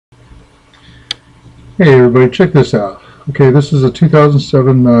Hey everybody, check this out. Okay, this is a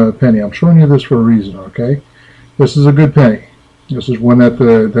 2007 penny. I'm showing you this for a reason. Okay, this is a good penny. This is one that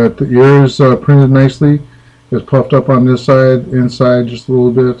the ear is printed nicely. It's puffed up on this side, inside just a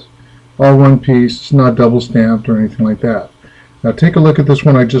little bit. All one piece. It's not double stamped or anything like that. Now take a look at this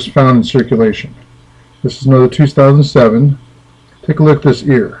one I just found in circulation. This is another 2007. Take a look at this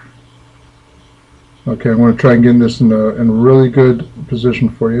ear. Okay, I'm going to try and get this in a really good position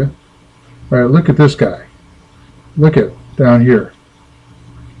for you. All right, look at this guy. Look at down here.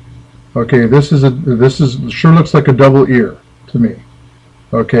 Okay, this sure looks like a double ear to me.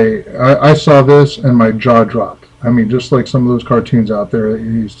 Okay, I saw this and my jaw dropped. I mean, just like some of those cartoons out there that you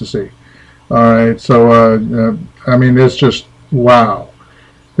used to see. All right, so I mean, it's just wow.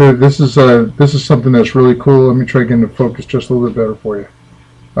 This is something that's really cool. Let me try getting the focus just a little bit better for you.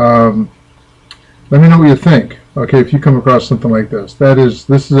 Let me know what you think. Okay, if you come across something like this. This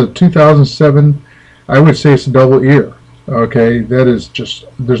is a 2007. I would say it's a double ear. Okay, that is just,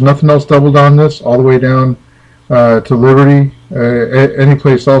 there's nothing else doubled on this, all the way down to Liberty. Any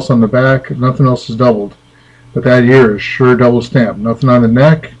place else on the back, nothing else is doubled. But that ear is sure double stamped. Nothing on the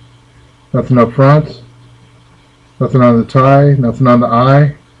neck, nothing up front, nothing on the tie, nothing on the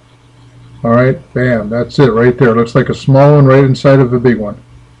eye. All right, bam, that's it right there. Looks like a small one right inside of a big one.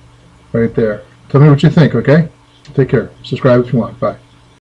 Right there. Tell me what you think, okay? Take care. Subscribe if you want. Bye.